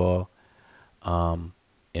from you all. And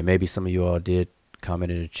maybe some of you all did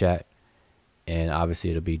comment in the chat, and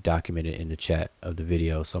obviously it'll be documented in the chat of the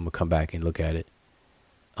video. So I'm gonna come back and look at it.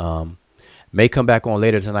 May come back on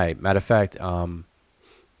later tonight. Matter of fact,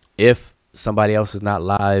 if somebody else is not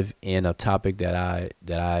live in a topic that I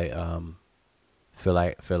feel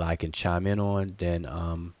like I can chime in on, then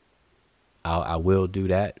I will do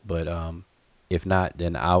that. But if not,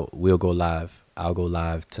 then we'll go live. I'll go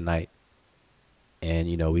live tonight, and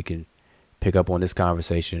we can pick up on this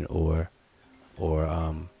conversation or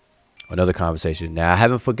another conversation. Now, I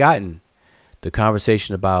haven't forgotten the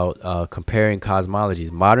conversation about comparing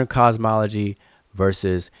cosmologies, modern cosmology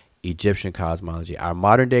versus Egyptian cosmology. Our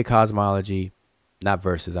modern day cosmology, not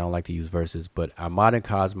versus, I don't like to use versus, but our modern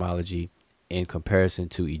cosmology in comparison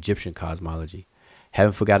to Egyptian cosmology.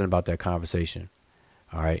 Haven't forgotten about that conversation.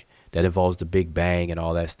 All right. That involves the Big Bang and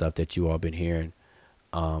all that stuff that you all been hearing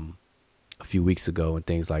a few weeks ago and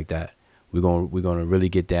things like that. We're gonna really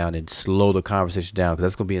get down and slow the conversation down because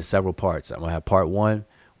that's gonna be in several parts. I'm gonna have part one.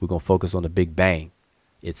 We're gonna focus on the Big Bang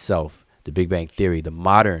itself, the Big Bang theory, the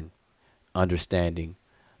modern understanding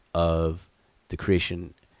of the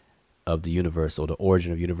creation of the universe or the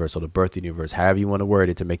origin of the universe or the birth of the universe, however you want to word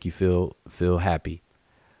it to make you feel happy.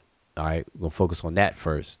 All right, we're gonna focus on that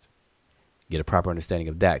first. Get a proper understanding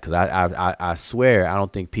of that because I swear I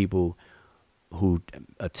don't think people who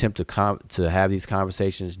attempt to have these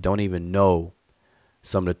conversations don't even know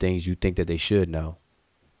some of the things you think that they should know.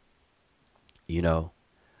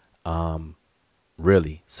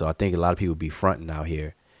 Really. So I think a lot of people be fronting out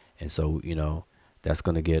here, and so that's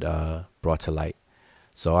gonna get brought to light.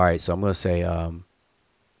 So all right, so I'm gonna say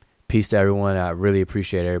peace to everyone. I really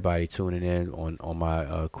appreciate everybody tuning in on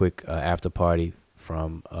my quick after party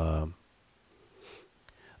from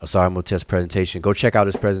Asar Imhotep's presentation. Go check out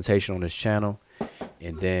his presentation on his channel,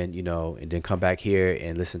 and then come back here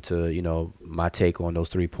and listen to my take on those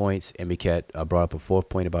 3 points. Emicat brought up a 4th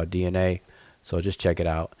point about DNA, so just check it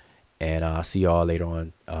out, and I'll see y'all later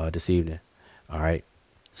on this evening. All right,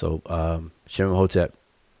 So Shem Imhotep.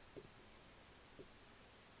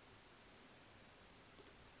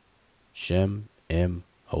 Shem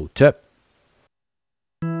Imhotep.